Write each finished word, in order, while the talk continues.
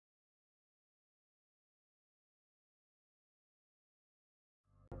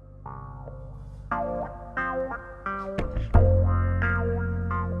Getting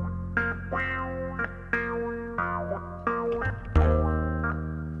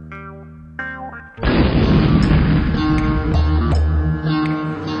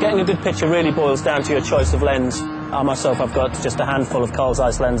a good picture really boils down to your choice of lens. I myself, I've got just a handful of Carl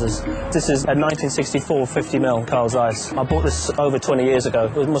Zeiss lenses. This is a 1964 50mm Carl Zeiss. I bought this over 20 years ago.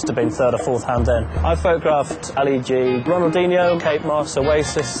 It must have been third or fourth hand then. I photographed Ali G, Ronaldinho, Kate Moss,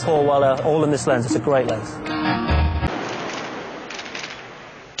 Oasis, Paul Weller, all in this lens. It's a great lens.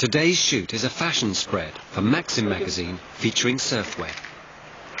 Today's shoot is a fashion spread for Maxim magazine featuring surfwear.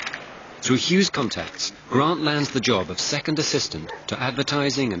 Through Hughes contacts, Grant lands the job of second assistant to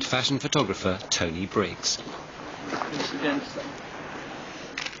advertising and fashion photographer Tony Briggs.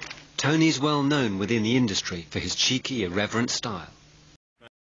 Tony's well known within the industry for his cheeky, irreverent style.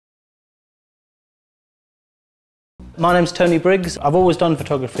 My name's Tony Briggs. I've always done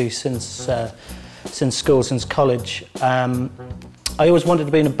photography since school, since college. I always wanted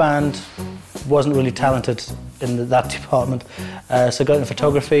to be in a band, wasn't really talented in that department, so got into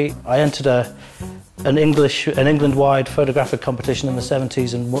photography. I entered an England-wide photographic competition in the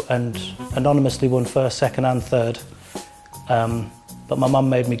 70s and anonymously won first, second and third. But my mum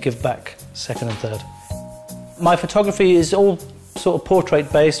made me give back second and third. My photography is all sort of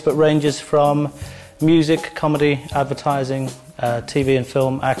portrait-based, but ranges from music, comedy, advertising, TV and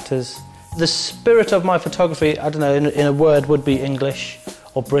film, actors. The spirit of my photography, I don't know, in a word, would be English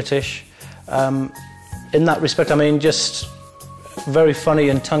or British. In that respect, I mean, just very funny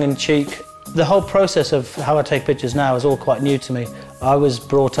and tongue-in-cheek. The whole process of how I take pictures now is all quite new to me. I was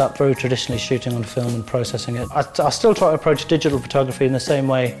brought up very traditionally shooting on film and processing it. I still try to approach digital photography in the same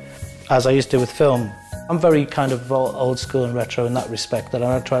way as I used to with film. I'm very kind of old school and retro in that respect, that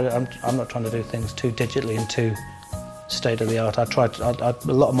I'm not trying to do things too digitally and too state-of-the-art. A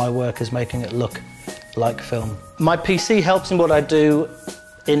lot of my work is making it look like film. My PC helps in what I do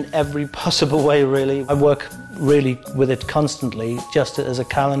in every possible way, really. I work really with it constantly, just as a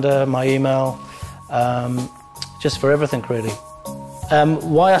calendar, my email, just for everything, really.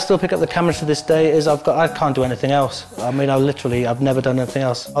 Why I still pick up the camera to this day is I can't do anything else. I mean, I've never done anything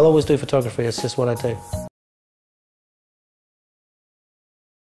else. I'll always do photography, it's just what I do.